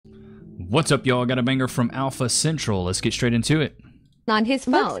What's up, y'all? Got a banger from Alpha Central. Let's get straight into it. On his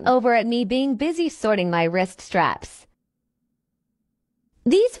phone. Looks over at me being busy sorting my wrist straps.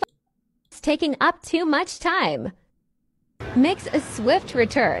 These taking up too much time. Makes a swift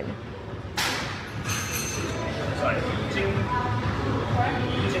return.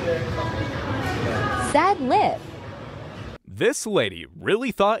 Sad lip. This lady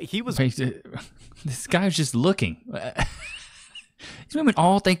really thought he was... This guy's just looking. These women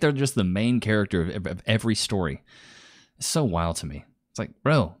all think they're just the main character of every story. It's so wild to me. It's like,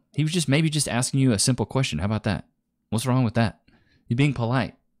 bro, he was just maybe just asking you a simple question. How about that? What's wrong with that? You're being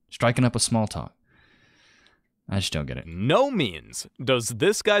polite, striking up a small talk. I just don't get it. No means does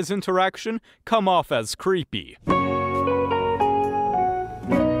this guy's interaction come off as creepy.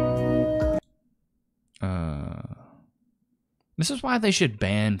 This is why they should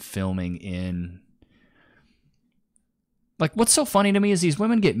ban filming in... Like, what's so funny to me is these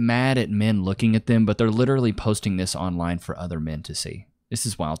women get mad at men looking at them, but they're literally posting this online for other men to see. This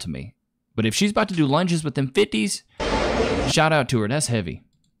is wild to me. But if she's about to do lunges with them 50s, shout out to her. That's heavy.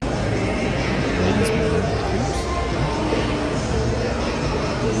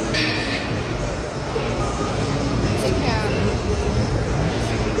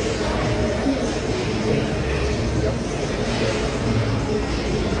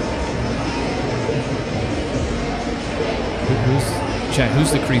 Chat,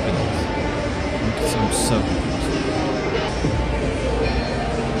 who's the creep in this? I'm so confused.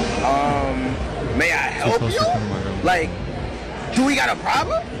 May I help you? Like, do we got a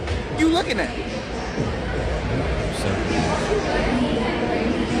problem? You looking at me?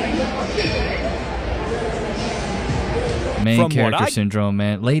 Main character syndrome,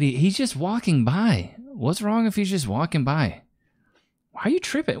 man. Lady, he's just walking by. What's wrong if he's just walking by? Why are you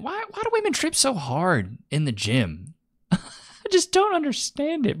tripping? Why do women trip so hard in the gym? I just don't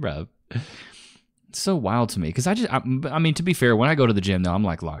understand it, bro. It's so wild to me. Because I mean, to be fair, when I go to the gym, though, I'm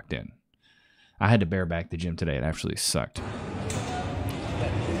like locked in. I had to bear back the gym today. It actually sucked.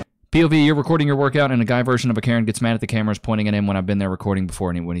 POV, you're recording your workout and a guy version of a Karen gets mad at the cameras pointing at him when I've been there recording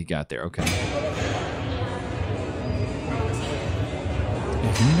before and when he got there. Okay. Can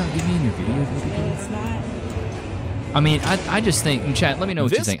you not give me in your video? It's not. I mean, I just think, in chat, let me know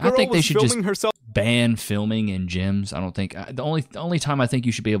what you think. I think they should just ban filming in gyms. I don't think, the only time I think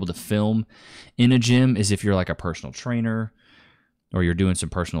you should be able to film in a gym is if you're like a personal trainer or you're doing some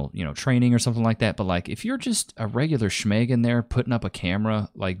personal, training or something like that. But like, if you're just a regular schmeg in there putting up a camera,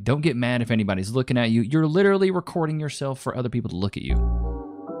 like, don't get mad if anybody's looking at you. You're literally recording yourself for other people to look at you.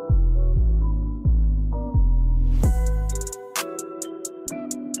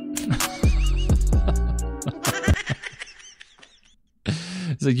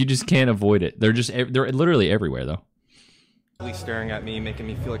 It's like you just can't avoid it. They're literally everywhere, though. Staring at me, making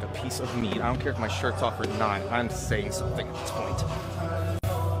me feel like a piece of meat. I don't care if my shirt's off or not. I'm saying something at this point.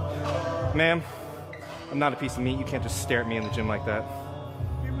 Ma'am, I'm not a piece of meat. You can't just stare at me in the gym like that.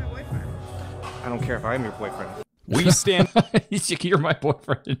 You're my boyfriend. I don't care if I'm your boyfriend. We stand. You're my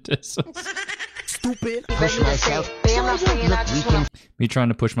boyfriend. Stupid. Push myself. Me trying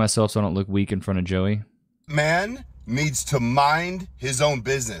to push myself so I don't look weak in front of Joey. Man needs to mind his own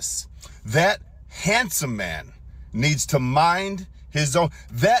business. That handsome man needs to mind his own.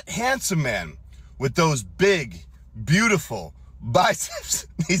 That handsome man with those big, beautiful biceps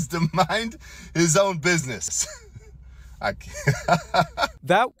needs to mind his own business. I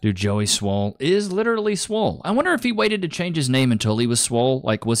can't. Dude, Joey Swole is literally swole. I wonder if he waited to change his name until he was swole.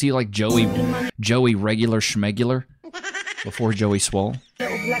 Like, was he like Joey regular schmegular before Joey Swole?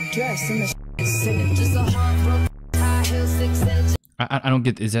 I don't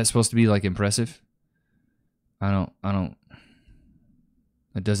get, is that supposed to be like impressive? I don't,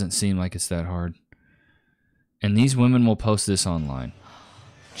 it doesn't seem like it's that hard. And these women will post this online.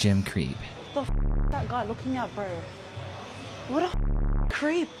 Gym creep. What the f that guy looking at, bro? What a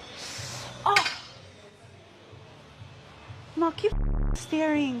creep. Oh! No, keep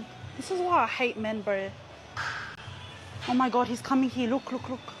staring. This is why I hate men, bro. Oh my god, he's coming here. Look, look,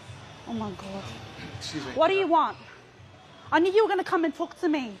 look. Oh my god. Excuse me. What do you want? I knew you were gonna come and talk to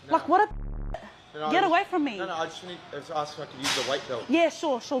me. No. Like, what a... No, get away from me. No, I just need to ask if I could use the white belt. Yeah,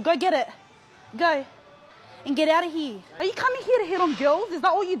 sure. Go get it. Go. And get out of here. Are you coming here to hit on girls? Is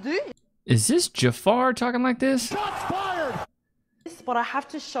that all you do? Is this Jafar talking like this? Shots fired! But I have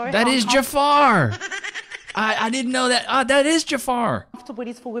to show that is Jafar! I didn't know that. That is Jafar. Comfortable it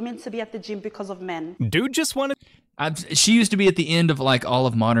is for women to be at the gym because of men. Dude just wanted... She used to be at the end of like all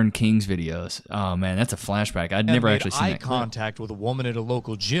of Modern King's videos. Oh man, that's a flashback. I'd never actually seen that. Contact with a woman at a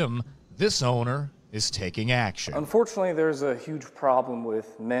local gym. This owner is taking action. Unfortunately, there's a huge problem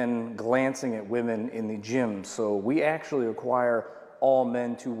with men glancing at women in the gym, so we actually require all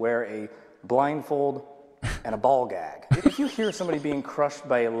men to wear a blindfold and a ball gag. If you hear somebody being crushed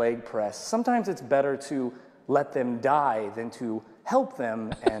by a leg press, sometimes it's better to let them die than to help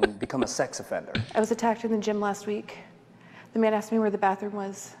them and become a sex offender. I was attacked in the gym last week. The man asked me where the bathroom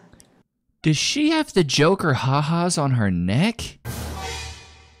was. Does she have the Joker ha-has on her neck?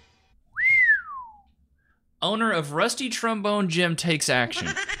 Owner of Rusty Trombone Gym takes action.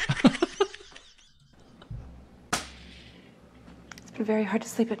 It's been very hard to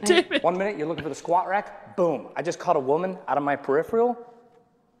sleep at night. 1 minute, you're looking for the squat rack. Boom. I just caught a woman out of my peripheral.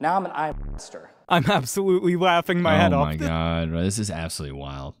 Now I'm an eye monster. I'm absolutely laughing my head off. Oh my god, bro, this is absolutely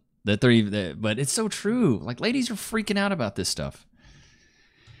wild. That they're even, but it's so true. Like, ladies are freaking out about this stuff.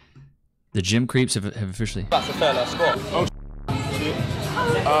 The gym creeps have officially. That's a fair last squat. Oh, shit.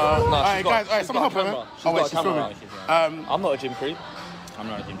 Alright, guys, alright, someone help her, man. Oh, wait, she's filming. I'm not a gym creep. I'm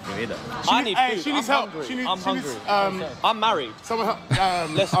not a gym creep either. I need food. She needs help. I'm hungry. I'm married. Someone help.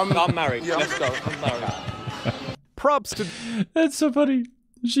 I'm married. Yeah. Let's go. I'm married. Props to... That's so funny.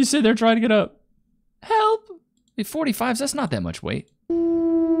 She's sitting there trying to get up. Help! 45s, that's not that much weight.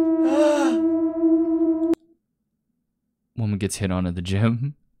 Woman gets hit on at the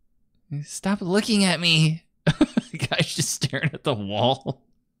gym. Stop looking at me. The guy's just staring at the wall.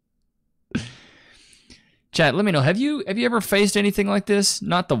 Chat, let me know. Have you ever faced anything like this?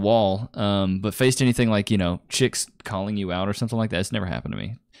 Not the wall, but faced anything like, you know, chicks calling you out or something like that? It's never happened to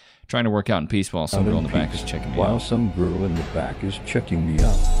me. Trying to work out in peace while some girl in the back is checking me out. While some girl in the back is checking me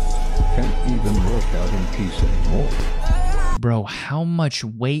out. Can't even work out in peace anymore. Bro, how much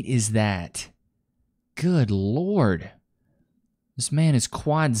weight is that? Good Lord. This man is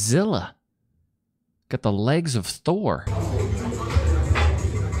Quadzilla. Got the legs of Thor.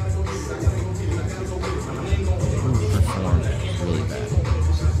 Performed really bad.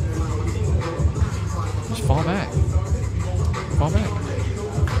 Just fall back. Fall back.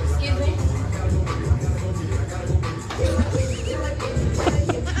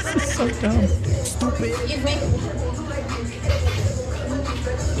 This is so dumb. Stupid.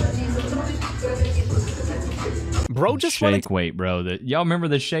 Bro, just shake weight, bro. Y'all remember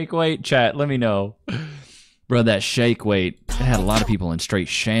the shake weight? Chat, let me know. Bro, that shake weight, it had a lot of people in straight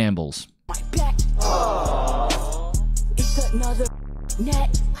shambles.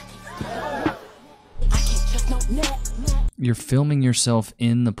 You're filming yourself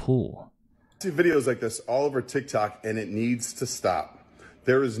in the pool. I see videos like this all over TikTok, and it needs to stop.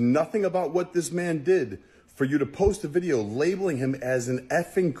 There is nothing about what this man did for you to post a video labeling him as an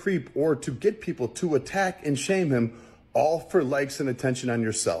effing creep or to get people to attack and shame him, all for likes and attention on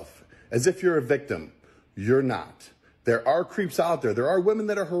yourself. As if you're a victim. You're not. There are creeps out there. There are women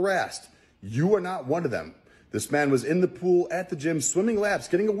that are harassed. You are not one of them. This man was in the pool at the gym, swimming laps,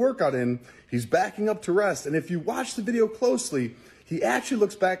 getting a workout in. He's backing up to rest. And if you watch the video closely, he actually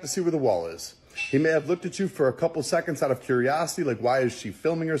looks back to see where the wall is. He may have looked at you for a couple seconds out of curiosity, like, why is she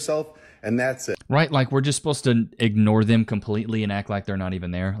filming herself? And that's it. Right, like we're just supposed to ignore them completely and act like they're not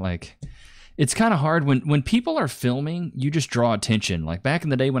even there. Like, it's kind of hard when people are filming, you just draw attention. Like back in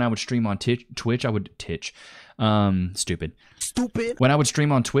the day when I would stream on Twitch, I would stupid. When I would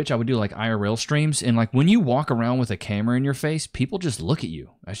stream on Twitch, I would do like IRL streams, and like when you walk around with a camera in your face, people just look at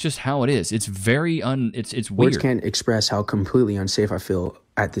you. That's just how it is. It's very it's weird. Words can't express how completely unsafe I feel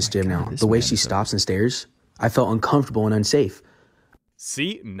at this gym now. The way she stops and stares, I felt uncomfortable and unsafe.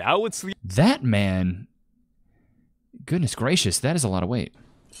 See, now it's that man. Goodness gracious, that is a lot of weight.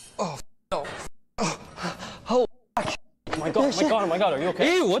 Oh no! Oh my god! Oh my god! Are you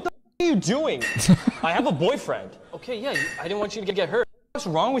okay? Ew! What the are you doing? I have a boyfriend. Okay, yeah. I didn't want you to get hurt. What's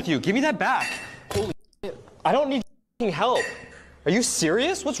wrong with you? Give me that back. Holy shit! I don't need help. Are you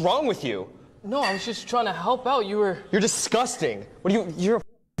serious? What's wrong with you? No, I was just trying to help out. You're disgusting. What are you? You're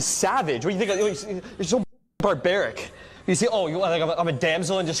a savage. What do you think? You're so barbaric. You see, oh, I'm a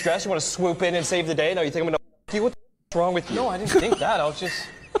damsel in distress. You want to swoop in and save the day? No, you think I'm gonna you? What's wrong with you? No, I didn't think that. I was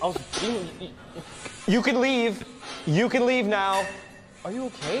You can leave. You can leave now. Are you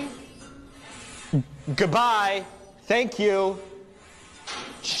okay? Goodbye. Thank you.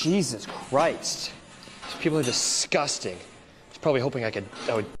 Jesus Christ. These people are disgusting. He's probably hoping I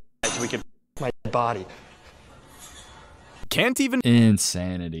would so we could my body. Can't even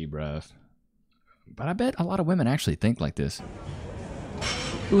insanity, bruh. But I bet a lot of women actually think like this.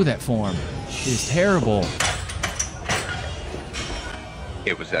 Ooh, that form is terrible.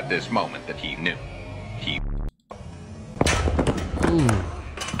 It was at this moment that he knew. Ooh.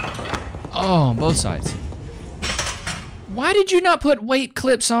 Oh, on both sides. Why did you not put weight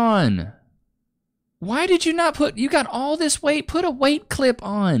clips on? Why did you not put... You got all this weight. Put a weight clip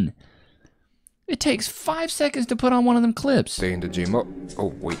on. It takes 5 seconds to put on one of them clips. Stay in the gym.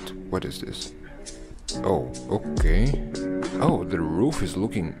 Oh, wait. What is this? Oh, okay. Oh, the roof is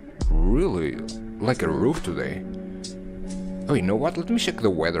looking really like a roof today. Oh, you know what? Let me check the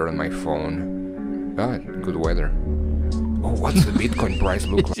weather on my phone. Ah, good weather. Oh, what's the Bitcoin price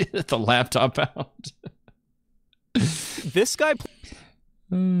look like? The laptop out. This guy...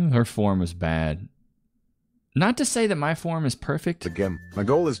 Her form is bad. Not to say that my form is perfect. Again, my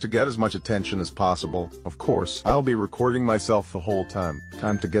goal is to get as much attention as possible. Of course, I'll be recording myself the whole time.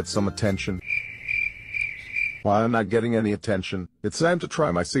 Time to get some attention. While I'm not getting any attention, it's time to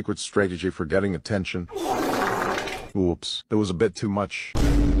try my secret strategy for getting attention. Oops, that was a bit too much.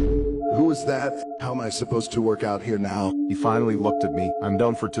 Who is that? How am I supposed to work out here now? He finally looked at me. I'm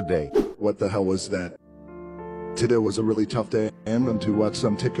done for today. What the hell was that? Today was a really tough day. I'm going to watch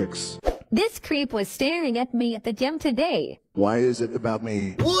some TikToks. This creep was staring at me at the gym today. Why is it about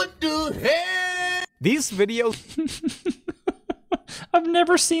me? What the hell? These videos... I've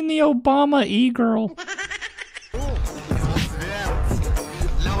never seen the Obama e-girl.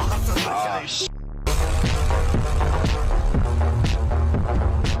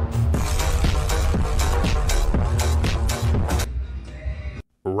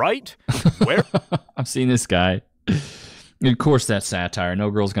 Right? Where? I've seen this guy. Of course, that's satire. No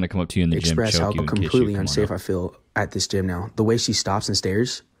girl's gonna come up to you in the gym, Express how choke you, and completely kiss you. unsafe I feel at this gym now. The way she stops and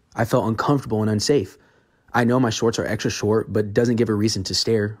stares, I felt uncomfortable and unsafe. I know my shorts are extra short, but doesn't give a reason to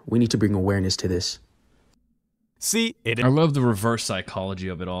stare. We need to bring awareness to this. See, I love the reverse psychology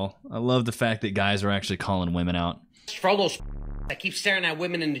of it all. I love the fact that guys are actually calling women out. For all those that keep staring at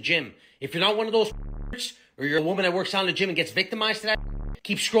women in the gym, if you're not one of those or you're a woman that works out in the gym and gets victimized to that,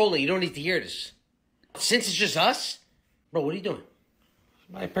 keep scrolling. You don't need to hear this. Since it's just us, bro, what are you doing?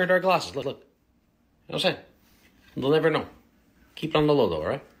 Buy a pair of dark glasses. Look. You know what I'm saying? They'll never know. Keep it on the low, though, all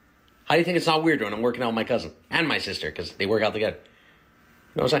right? How do you think it's not weird when I'm working out with my cousin and my sister because they work out together?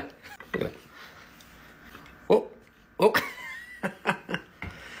 You know what I'm saying? Look at that. Oh.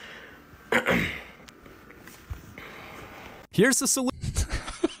 Here's the solution.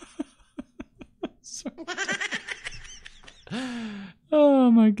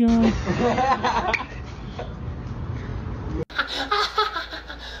 Oh my god.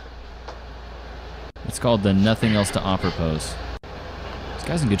 It's called the nothing else to offer pose. This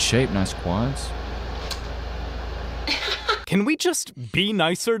guy's in good shape, nice quads. Can we just be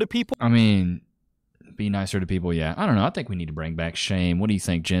nicer to people? I mean, be nicer to people, yeah. I don't know. I think we need to bring back shame. What do you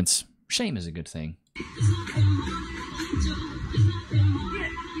think, gents? Shame is a good thing.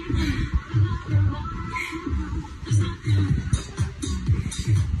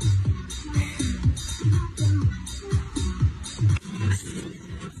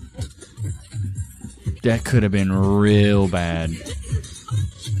 That could have been real bad.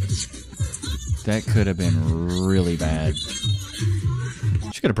 That could have been really bad.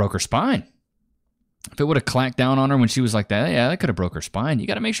 She could have broke her spine. If it would have clacked down on her when she was like that, yeah, that could have broke her spine. You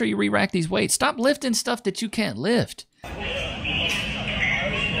got to make sure you re-rack these weights. Stop lifting stuff that you can't lift.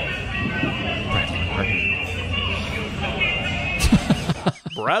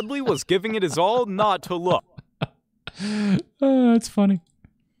 Bradley was giving it his all not to look. Oh, that's funny.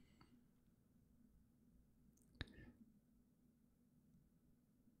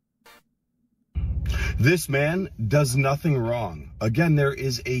 This man does nothing wrong. Again, there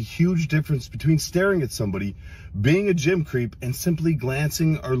is a huge difference between staring at somebody, being a gym creep, and simply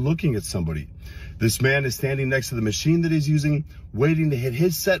glancing or looking at somebody. This man is standing next to the machine that he's using, waiting to hit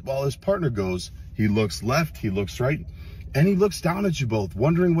his set while his partner goes. He looks left, he looks right, and he looks down at you both,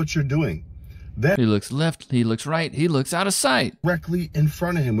 wondering what you're doing. Then he looks left, he looks right, he looks out of sight. Directly in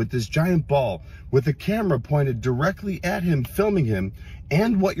front of him with this giant ball, with a camera pointed directly at him, filming him,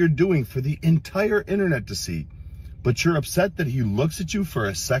 and what you're doing for the entire internet to see. But you're upset that he looks at you for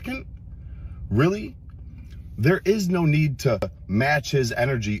a second? Really? There is no need to match his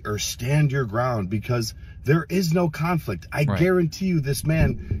energy or stand your ground because there is no conflict. I guarantee you this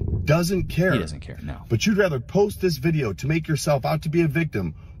man doesn't care. He doesn't care, no. But you'd rather post this video to make yourself out to be a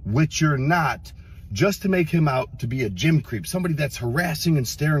victim, which you're not, just to make him out to be a gym creep, somebody that's harassing and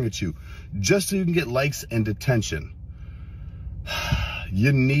staring at you, just so you can get likes and attention.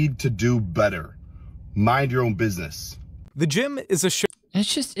 You need to do better. Mind your own business. The gym is a show.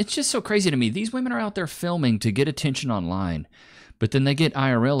 It's just so crazy to me. These women are out there filming to get attention online, but then they get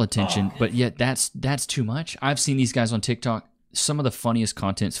IRL attention, but yet that's too much. I've seen these guys on TikTok. Some of the funniest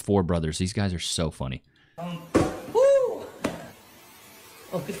content's for brothers. These guys are so funny. Oh,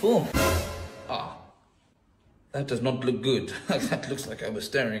 good form. Ah, that does not look good. That looks like I was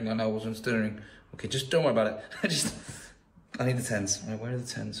staring and I wasn't staring Okay, just don't worry about it. I need the 10s. Where are the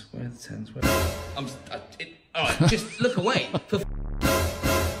 10s? Where are the 10s? All right, just look away.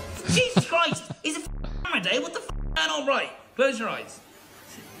 Jesus Christ! It's a camera day. What the going on? Right, close your eyes.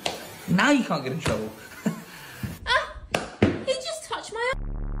 Now you can't get in trouble. He just touched my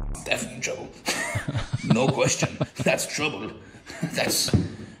arm. Definitely in trouble. No question. That's trouble.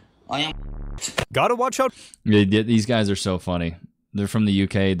 I am. Gotta watch out. Yeah, these guys are so funny. They're from the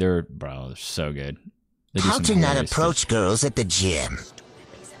UK. They're so good. How to not approach girls at the gym.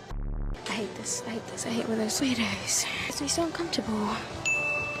 I hate this. I hate when there's weirdos. It makes me so uncomfortable.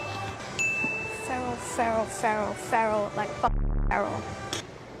 Feral, like feral.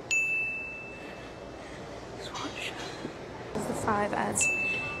 Swatch. The 5 adds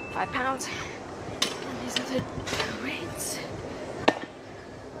 £5. And these are the rates.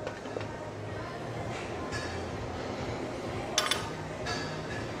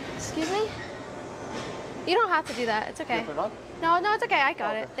 Excuse me? You don't have to do that. It's okay. No, it's okay. I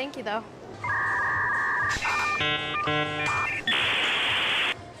got it. Thank you, though.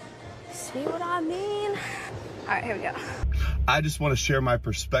 See what I mean? All right, here we go. I just want to share my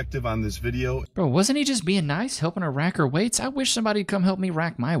perspective on this video. Bro, wasn't he just being nice, helping her rack her weights? I wish somebody'd come help me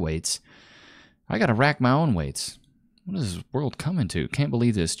rack my weights. I gotta rack my own weights. What is this world coming to? Can't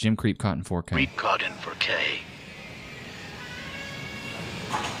believe this. Gym creep caught in 4K. Creep caught in 4K.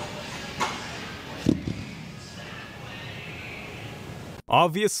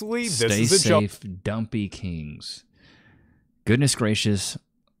 Obviously, this Stay is a joke. safe, dumpy kings. Goodness gracious.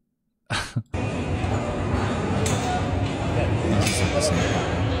 It's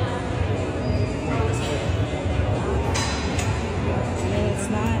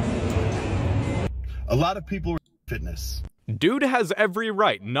not. A lot of people are fitness. Dude has every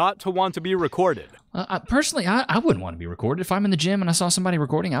right not to want to be recorded. Personally, I wouldn't want to be recorded. If I'm in the gym and I saw somebody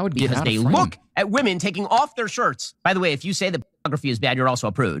recording, I would get out of frame. Because they look at women taking off their shirts. By the way, if you say that pornography is bad, you're also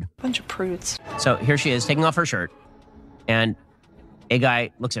a prude. Bunch of prudes. So here she is taking off her shirt, and a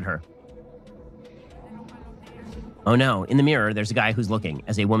guy looks at her. Oh no, in the mirror, there's a guy who's looking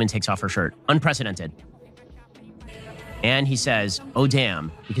as a woman takes off her shirt. Unprecedented. And he says, oh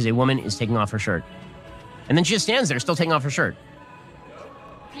damn, because a woman is taking off her shirt. And then she just stands there, still taking off her shirt.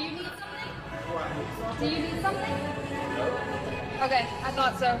 Do you need something? Do you need something? Okay, I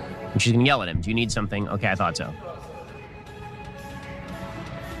thought so. And she's gonna yell at him, do you need something? Okay, I thought so.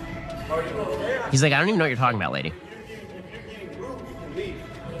 He's like, I don't even know what you're talking about, lady.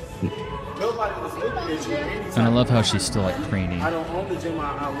 And I love how she's still like preening. I don't own the gym,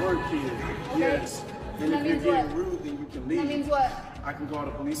 I work here. Yes. And if you're getting rude, then you can leave. That means what? I can call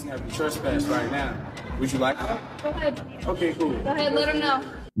the police and have you trespass right now. Would you like that? Go ahead. Okay, cool. Go ahead, let him know.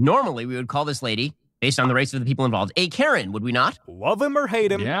 Normally, we would call this lady, based on the race of the people involved, a Karen, would we not? Love him or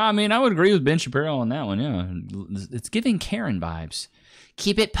hate him. Yeah, I mean, I would agree with Ben Shapiro on that one, yeah. It's giving Karen vibes.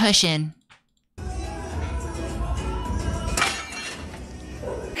 Keep it pushing.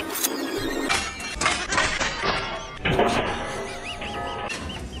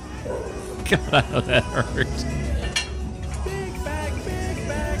 God, I know that hurt.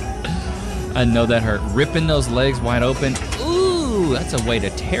 I know that hurt. Ripping those legs wide open. Ooh, that's a way to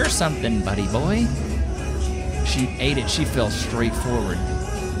tear something, buddy boy. She ate it. She fell straight forward.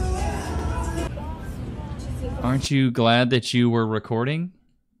 Aren't you glad that you were recording?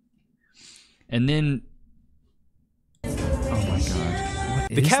 And then... Oh my God.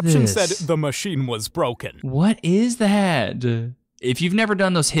 The caption said the machine was broken. What is that? If you've never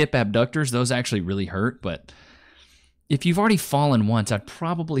done those hip abductors, those actually really hurt, but if you've already fallen once, I'd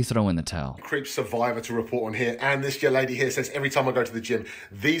probably throw in the towel. Creep survivor to report on here, and this young lady here says every time I go to the gym,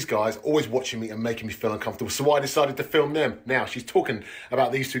 these guys always watching me and making me feel uncomfortable, so I decided to film them. Now, she's talking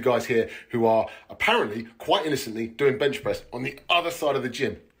about these two guys here who are apparently, quite innocently, doing bench press on the other side of the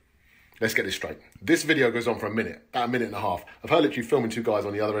gym. Let's get this straight. This video goes on for a minute, about a minute and a half, of her literally filming two guys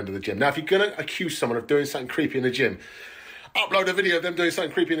on the other end of the gym. Now, if you're going to accuse someone of doing something creepy in the gym, upload a video of them doing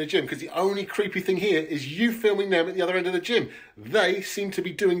something creepy in the gym, because the only creepy thing here is you filming them at the other end of the gym. They seem to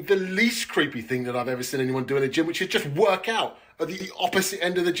be doing the least creepy thing that I've ever seen anyone do in a gym, which is just work out at the opposite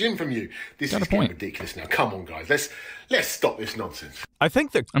end of the gym from you. This is getting ridiculous now. Come on, guys. Let's stop this nonsense. I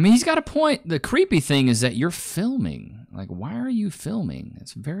mean, he's got a point. The creepy thing is that you're filming. Like, why are you filming?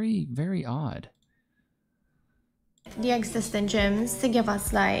 It's very, very odd. The existing gyms to give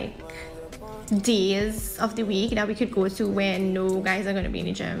us like days of the week that we could go to when no guys are going to be in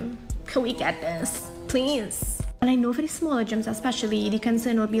the gym. Can we get this, please? And I know for the smaller gyms especially, the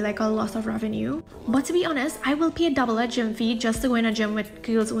concern will be like a loss of revenue. But to be honest, I will pay double a gym fee just to go in a gym with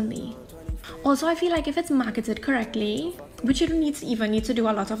girls only. Also, I feel like if it's marketed correctly, which you don't even need to do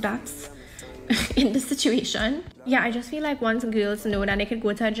a lot of that, in this situation. Yeah, I just feel like once girls know that they could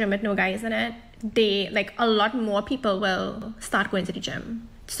go to a gym with no guys in it, they, like, a lot more people will start going to the gym.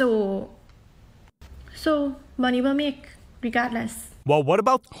 So money will make regardless. Well, what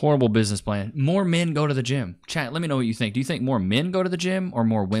about horrible business plan? More men go to the gym. Chat, let me know what you think. Do you think more men go to the gym or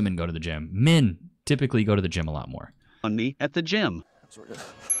more women go to the gym? Men typically go to the gym a lot more. On me at the gym.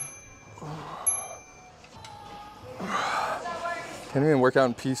 Can't even work out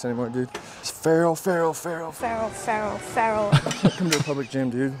in peace anymore, dude. It's feral. Feral. Come to a public gym,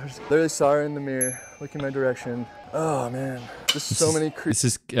 dude. I just literally saw her in the mirror, looking my direction. Oh, man. There's so many creeps.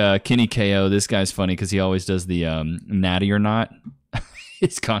 This is Kenny KO. This guy's funny because he always does the natty or not.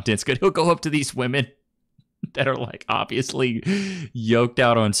 His content's good. He'll go up to these women that are like obviously yoked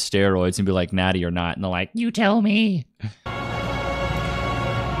out on steroids and be like, natty or not. And they're like, you tell me.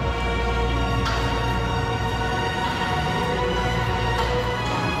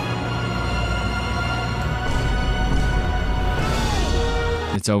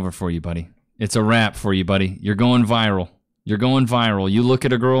 It's over for you, buddy. It's a wrap for you, buddy. You're going viral. You're going viral. You look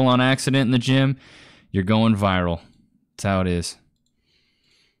at a girl on accident in the gym, you're going viral. That's how it is.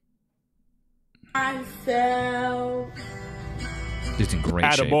 Dude's in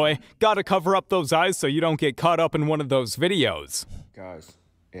great shape. Attaboy. Gotta cover up those eyes so you don't get caught up in one of those videos. Guys,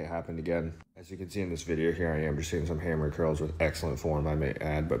 it happened again. As you can see in this video, here I am just seeing some hammer curls with excellent form, I may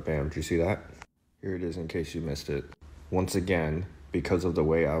add, but bam, did you see that? Here it is in case you missed it. Once again, because of the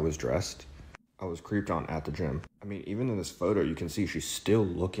way I was dressed, I was creeped on at the gym. I mean, even in this photo, you can see she's still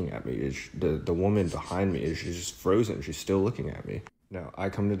looking at me. The woman behind me, she's just frozen. She's still looking at me. No, I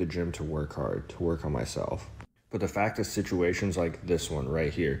come to the gym to work hard, to work on myself. But the fact that situations like this one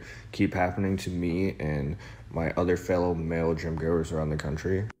right here keep happening to me and my other fellow male gym goers around the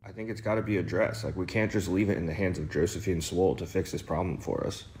country, I think it's got to be addressed. Like, we can't just leave it in the hands of Josephine Swole to fix this problem for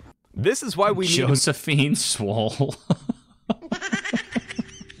us. This is why we need Josephine Swole.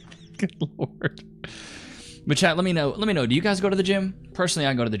 Good Lord. But chat, let me know. Do you guys go to the gym? Personally,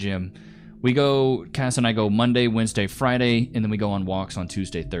 I go to the gym. We go, Cass and I go Monday, Wednesday, Friday, and then we go on walks on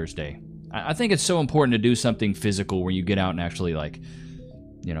Tuesday, Thursday. I think it's so important to do something physical where you get out and actually, like,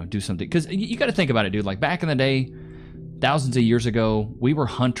 you know, do something. Because you got to think about it, dude. Like, back in the day, thousands of years ago, we were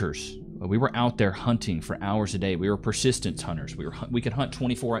hunters. We were out there hunting for hours a day. We were persistence hunters. We could hunt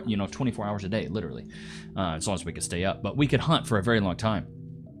 24 hours a day, literally, as long as we could stay up. But we could hunt for a very long time.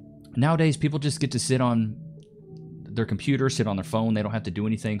 Nowadays, people just get to sit on their computer, sit on their phone. They don't have to do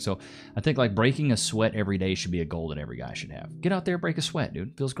anything. So I think, like, breaking a sweat every day should be a goal that every guy should have. Get out there, break a sweat,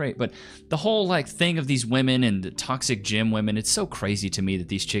 dude. Feels great. But the whole, like, thing of these women and the toxic gym women, it's so crazy to me that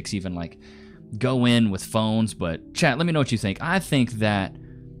these chicks even, like, go in with phones. But chat, let me know what you think. I think that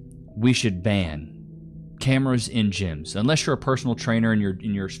we should ban cameras in gyms unless you're a personal trainer and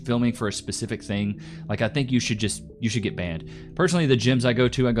you're filming for a specific thing. Like, I think you should get banned. Personally, the gyms I go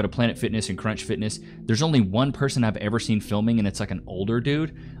to Planet Fitness and Crunch Fitness. There's only one person I've ever seen filming, and it's like an older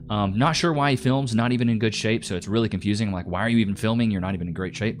dude. Not sure why he films, not even in good shape, so it's really confusing. I'm like, why are you even filming? You're not even in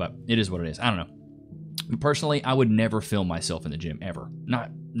great shape, but it is what it is. I don't know. Personally, I would never film myself in the gym ever.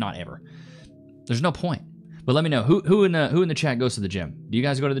 Not ever. There's no point. But let me know, who in the chat goes to the gym? Do you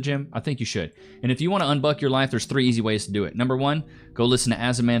guys go to the gym? I think you should. And if you want to unbuck your life, there's 3 easy ways to do it. Number 1, go listen to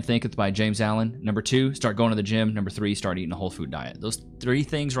As a Man Thinketh by James Allen. Number 2, start going to the gym. Number 3, start eating a whole food diet. Those 3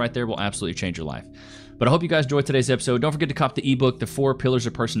 things right there will absolutely change your life. But I hope you guys enjoyed today's episode. Don't forget to cop the ebook, The 4 Pillars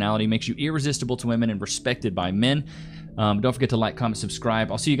of Personality. Makes you irresistible to women and respected by men. Don't forget to like, comment,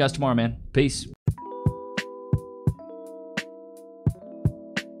 subscribe. I'll see you guys tomorrow, man. Peace.